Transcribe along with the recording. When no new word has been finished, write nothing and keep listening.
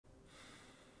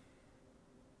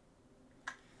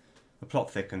The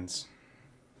plot thickens.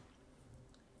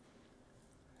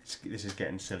 This is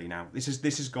getting silly now. This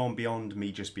has gone beyond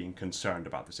me just being concerned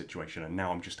about the situation, and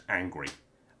now I'm just angry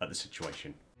at the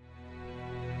situation.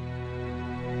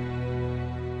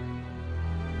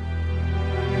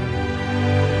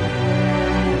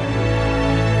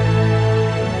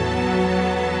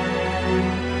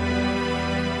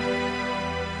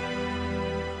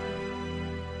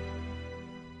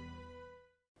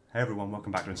 Hey everyone,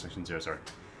 welcome back to Installation 00.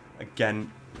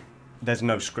 Again, there's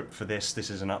no script for this. This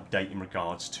is an update in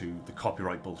regards to the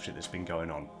copyright bullshit that's been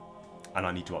going on. And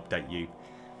I need to update you.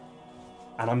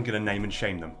 And I'm going to name and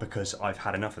shame them because I've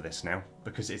had enough of this now.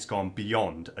 Because it's gone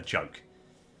beyond a joke.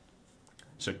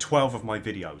 So 12 of my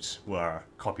videos were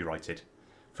copyrighted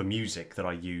for music that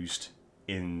I used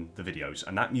in the videos.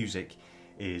 And that music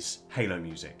is Halo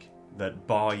music, that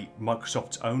by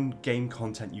Microsoft's own game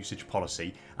content usage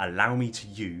policy allow me to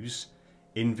use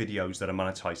in videos that are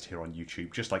monetized here on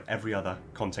YouTube, just like every other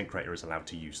content creator is allowed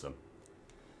to use them.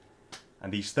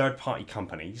 And these third-party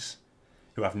companies,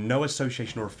 who have no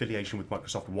association or affiliation with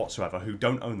Microsoft whatsoever, who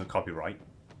don't own the copyright,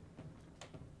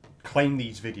 claim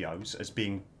these videos as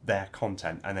being their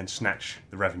content and then snatch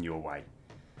the revenue away.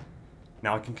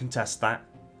 Now I can contest that,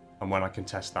 and when I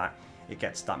contest that, it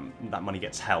gets that money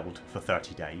gets held for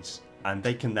 30 days, and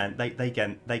they can then they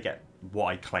get what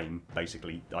I claim.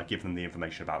 Basically, I give them the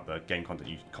information about the game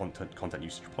content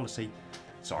usage policy.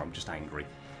 Sorry, I'm just angry.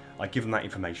 I give them that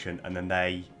information, and then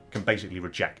they can basically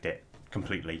reject it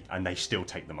completely, and they still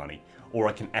take the money. Or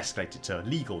I can escalate it to a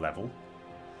legal level,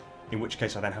 in which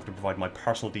case I then have to provide my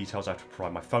personal details. I have to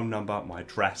provide my phone number, my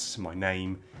address, my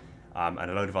name, and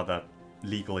a load of other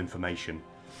legal information,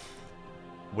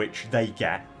 which they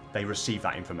get. They receive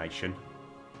that information.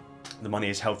 The money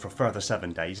is held for a further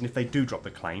 7 days, and if they do drop the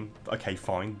claim, okay,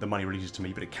 fine, the money releases to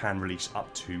me, but it can release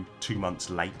up to 2 months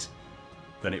late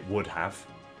than it would have,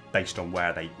 based on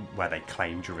where they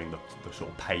claim during the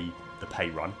sort of pay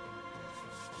run.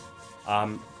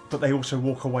 But they also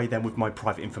walk away then with my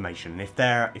private information, and if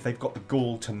they've got the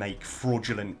gall to make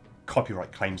fraudulent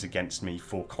copyright claims against me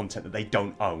for content that they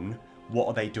don't own, what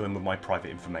are they doing with my private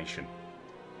information?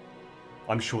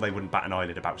 I'm sure they wouldn't bat an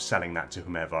eyelid about selling that to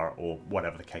whomever, or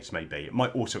whatever the case may be. It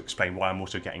might also explain why I'm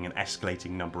also getting an escalating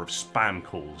number of spam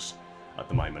calls at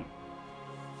the moment.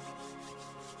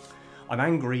 I'm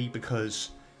angry because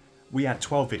we had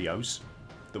 12 videos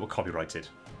that were copyrighted.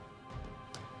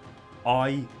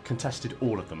 I contested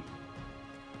all of them.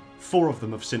 4 of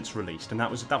them have since released, and that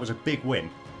was a big win.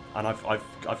 And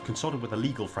I've consulted with a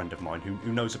legal friend of mine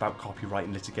who knows about copyright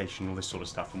and litigation and all this sort of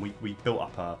stuff, and we built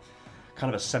up a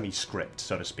kind of a semi-script,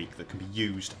 so to speak, that can be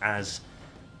used as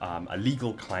a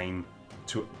legal claim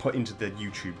to put into the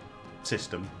YouTube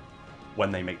system when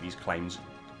they make these claims,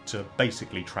 to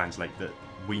basically translate that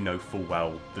we know full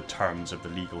well the terms of the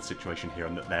legal situation here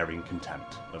and that they're in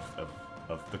contempt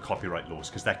of the copyright laws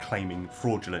because they're claiming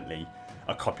fraudulently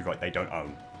a copyright they don't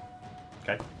own.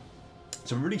 Okay?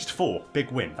 So we released 4,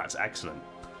 big win, that's excellent.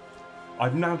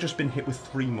 I've now just been hit with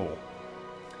 3 more.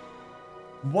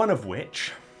 One of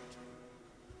which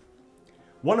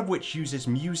uses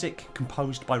music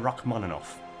composed by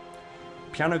Rachmaninoff.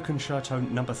 Piano Concerto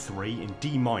No. 3 in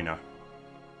D minor.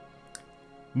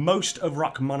 Most of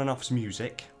Rachmaninoff's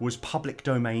music was public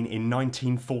domain in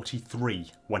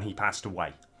 1943 when he passed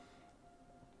away.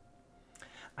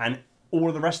 And all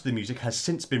of the rest of the music has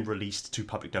since been released to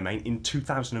public domain in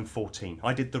 2014.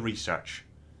 I did the research.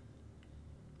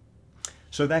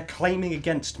 So they're claiming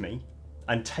against me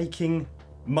and taking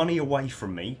money away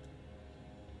from me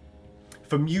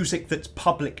for music that's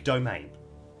public domain.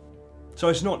 So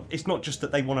it's not just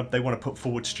that they want to put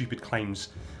forward stupid claims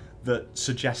that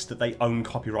suggest that they own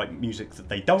copyright music that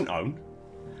they don't own,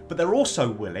 but they're also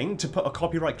willing to put a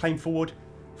copyright claim forward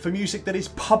for music that is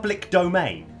public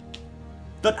domain,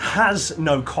 that has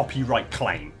no copyright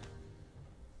claim.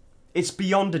 It's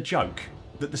beyond a joke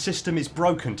that the system is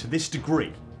broken to this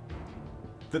degree,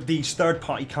 that these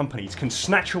third-party companies can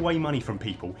snatch away money from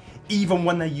people even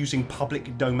when they're using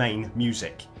public domain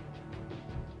music.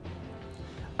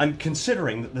 And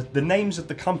considering that the names of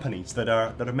the companies that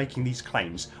are making these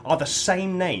claims are the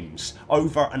same names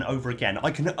over and over again,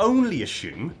 I can only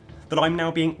assume that I'm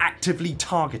now being actively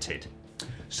targeted.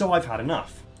 So I've had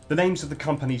enough. The names of the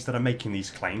companies that are making these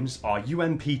claims are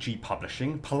UMPG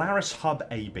Publishing, Polaris Hub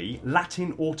AB,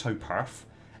 LatinAutorPerf,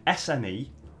 SME,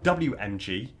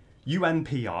 WMG,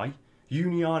 UMPI,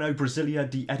 UNIAO Brasileira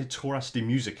de Editoras de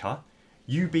MUSICA,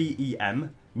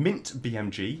 UBEM, Mint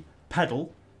BMG, PEDL,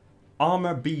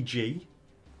 AMRA BG,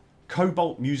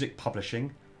 Kobalt Music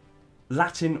Publishing,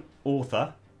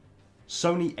 LatinAutor,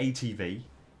 SonyATV,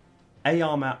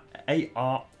 AMRA,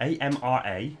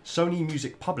 Sony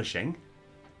Music Publishing,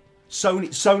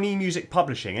 Sony Music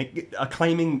Publishing are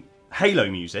claiming Halo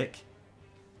Music,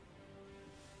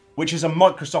 which is a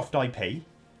Microsoft IP.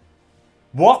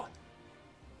 What?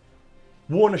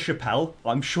 Warner Chappell,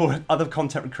 I'm sure other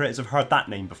content creators have heard that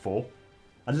name before.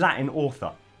 A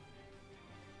LatinAutor.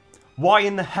 Why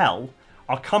in the hell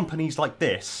are companies like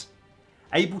this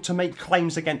able to make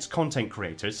claims against content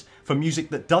creators for music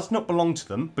that does not belong to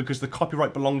them because the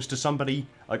copyright belongs to somebody,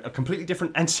 a completely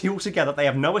different entity altogether they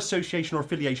have no association or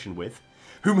affiliation with,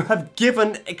 who have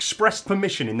given express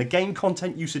permission in the game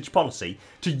content usage policy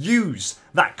to use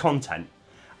that content?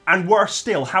 And worse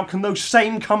still, how can those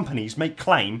same companies make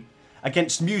claim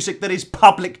against music that is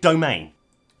public domain?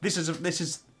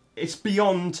 It's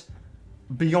beyond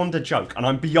a joke, and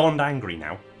I'm beyond angry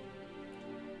now.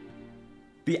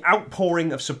 The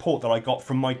outpouring of support that I got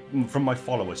from my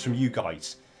followers, from you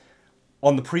guys,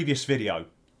 on the previous video,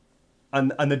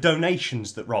 and the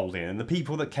donations that rolled in, and the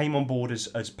people that came on board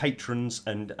as patrons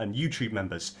and YouTube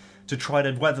members to try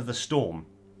to weather the storm,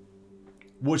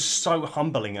 was so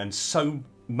humbling and so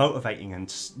motivating and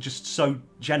just so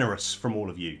generous from all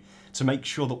of you to make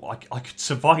sure that I could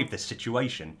survive this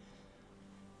situation.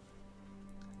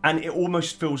 And it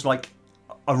almost feels like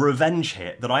a revenge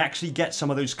hit that I actually get some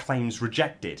of those claims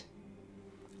rejected.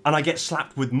 And I get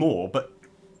slapped with more, but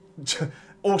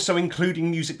also including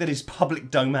music that is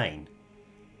public domain.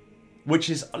 Which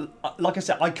is, like I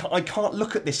said, I can't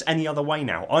look at this any other way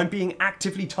now. I'm being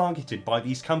actively targeted by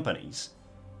these companies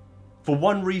for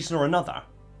one reason or another,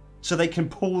 so they can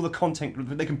pull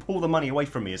the money away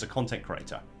from me as a content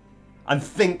creator and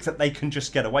think that they can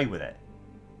just get away with it.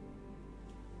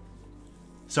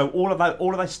 So all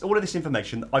of this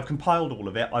information, I've compiled all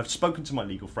of it. I've spoken to my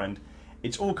legal friend.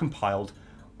 It's all compiled.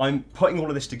 I'm putting all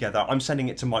of this together. I'm sending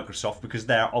it to Microsoft because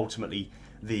they're ultimately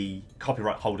the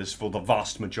copyright holders for the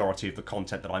vast majority of the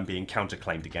content that I'm being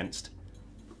counterclaimed against.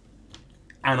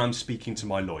 And I'm speaking to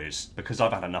my lawyers because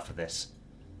I've had enough of this.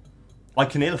 I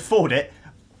can ill afford it,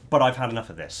 but I've had enough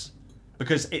of this.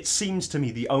 Because it seems to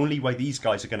me the only way these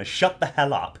guys are going to shut the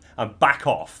hell up and back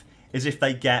off is if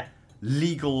they get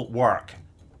legal work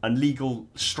and legal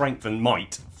strength and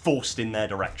might forced in their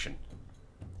direction.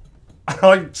 And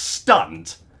I'm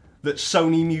stunned that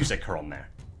Sony Music are on there.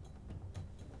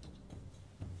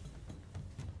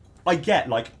 I get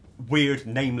like weird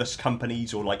nameless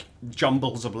companies or like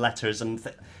jumbles of letters and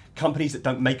companies that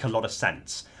don't make a lot of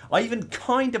sense. I even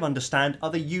kind of understand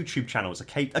other YouTube channels.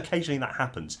 Occasionally that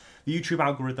happens. The YouTube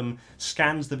algorithm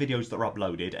scans the videos that are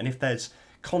uploaded, and if there's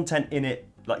content in it,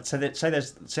 like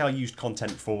say I used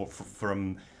content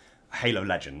from Halo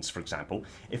Legends, for example.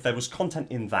 If there was content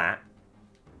in that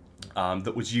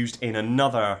that was used in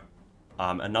another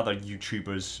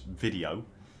YouTuber's video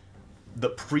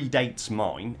that predates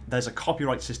mine, there's a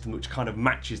copyright system which kind of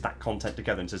matches that content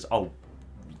together and says, oh,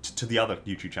 to the other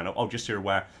YouTube channel, oh, just so you're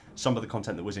aware, some of the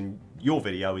content that was in your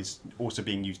video is also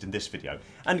being used in this video.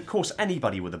 And of course,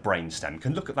 anybody with a brainstem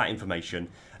can look at that information,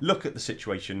 look at the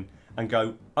situation, and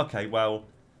go, okay, well,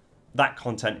 that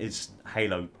content is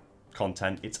Halo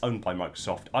content, it's owned by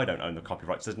Microsoft, I don't own the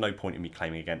copyrights, there's no point in me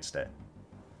claiming against it.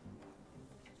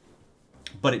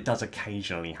 But it does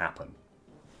occasionally happen.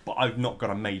 But I've not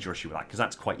got a major issue with that, because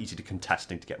that's quite easy to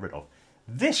contest and to get rid of.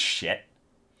 This shit,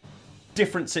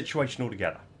 different situation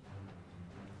altogether.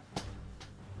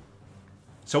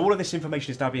 So all of this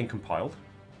information is now being compiled,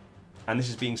 and this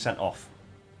is being sent off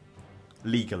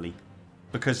legally,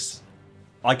 because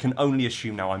I can only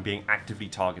assume now I'm being actively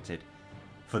targeted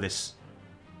for this,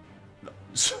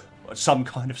 some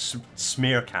kind of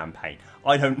smear campaign.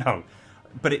 I don't know.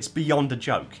 But it's beyond a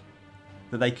joke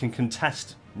that they can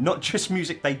contest not just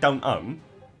music they don't own,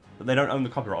 that they don't own the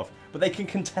copyright of, but they can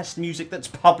contest music that's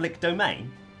public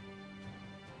domain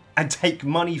and take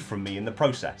money from me in the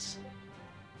process.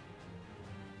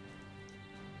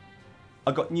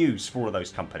 I've got news for all of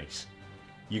those companies.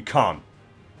 You can't.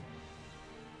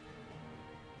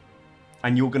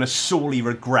 And you're going to sorely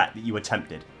regret that you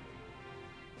attempted.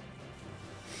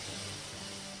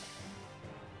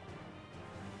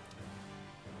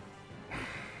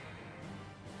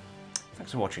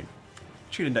 Thanks for watching.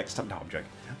 Tune in next time. No, I'm joking.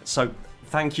 So,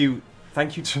 thank you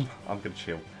to... I'm going to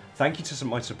chill. Thank you to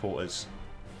my supporters.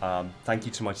 Thank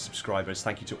you to my subscribers.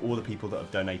 Thank you to all the people that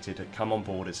have donated and come on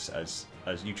board as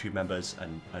YouTube members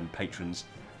and patrons.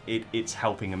 It's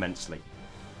helping immensely.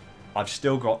 I've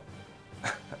still got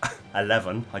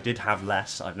 11. I did have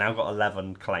less. I've now got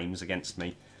 11 claims against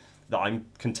me that I'm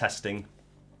contesting.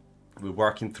 We're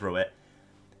working through it.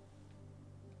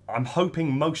 I'm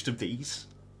hoping most of these...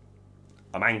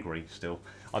 I'm angry still.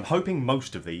 I'm hoping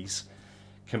most of these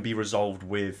can be resolved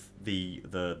with the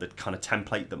kind of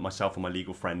template that myself and my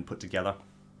legal friend put together.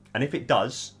 And if it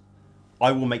does,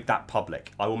 I will make that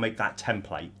public. I will make that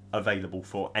template available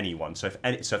for anyone. So if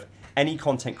any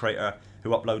content creator who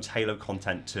uploads Halo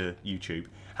content to YouTube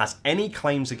has any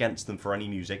claims against them for any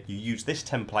music, you use this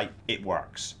template, it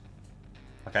works.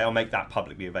 Okay, I'll make that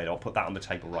publicly available. I'll put that on the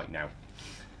table right now.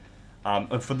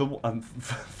 And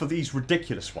for these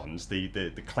ridiculous ones,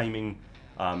 the claiming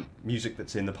music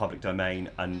that's in the public domain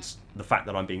and the fact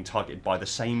that I'm being targeted by the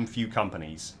same few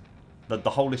companies, the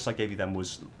whole list I gave you then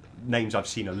was names I've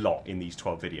seen a lot in these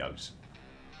 12 videos.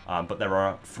 But there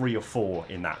are 3 or 4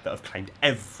 in that have claimed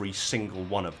every single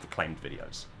one of the claimed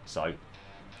videos. So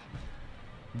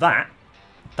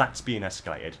that's being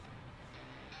escalated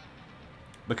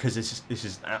because this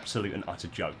is an absolute and utter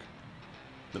joke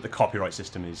that the copyright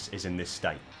system is in this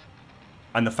state.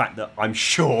 And the fact that I'm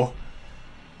sure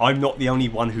I'm not the only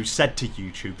one who said to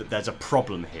YouTube that there's a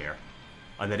problem here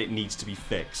and that it needs to be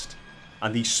fixed.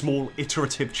 And these small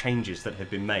iterative changes that have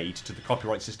been made to the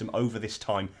copyright system over this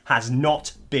time has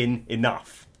not been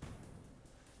enough.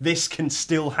 This can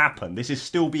still happen. This is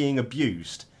still being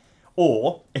abused.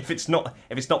 Or if it's not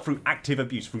through active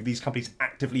abuse, through these companies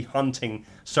actively hunting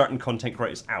certain content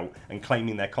creators out and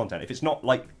claiming their content, if it's not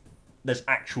like there's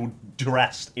actual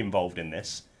duress involved in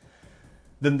this,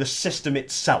 then the system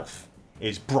itself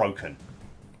is broken.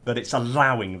 That it's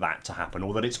allowing that to happen,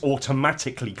 or that it's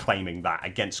automatically claiming that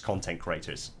against content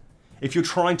creators. If you're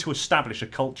trying to establish a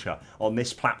culture on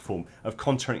this platform of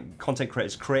content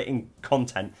creators creating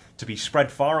content to be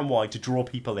spread far and wide to draw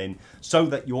people in, so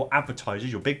that your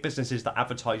advertisers, your big businesses that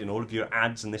advertise in all of your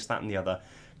ads and this, that and the other,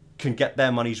 can get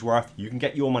their money's worth, you can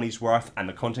get your money's worth, and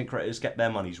the content creators get their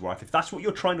money's worth. If that's what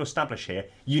you're trying to establish here,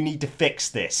 you need to fix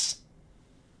this.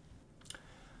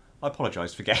 I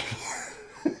apologise for getting...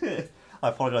 I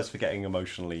apologise for getting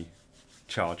emotionally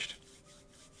charged.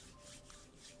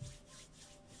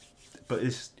 But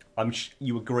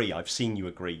you agree. I've seen you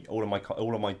agree. All of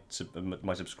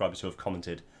my subscribers who have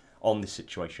commented on this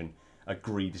situation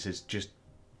agree this is just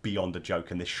beyond a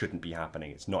joke and this shouldn't be happening.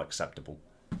 It's not acceptable.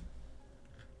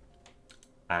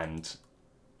 And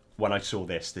when I saw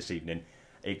this evening,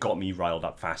 it got me riled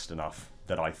up fast enough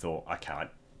that I thought, okay,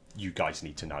 you guys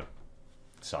need to know.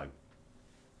 So.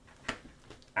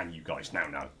 And you guys now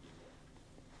know.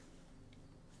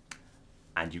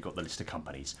 And you've got the list of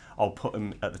companies. I'll put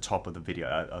them at the top of the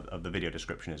video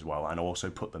description as well, and I'll also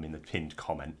put them in the pinned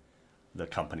comment, the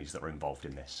companies that are involved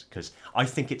in this, because I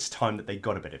think it's time that they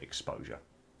got a bit of exposure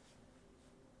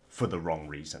for the wrong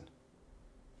reason.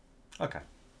 Okay,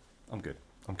 I'm good.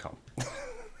 I'm calm.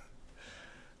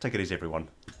 Take it easy, everyone,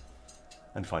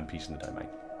 and find peace in the domain.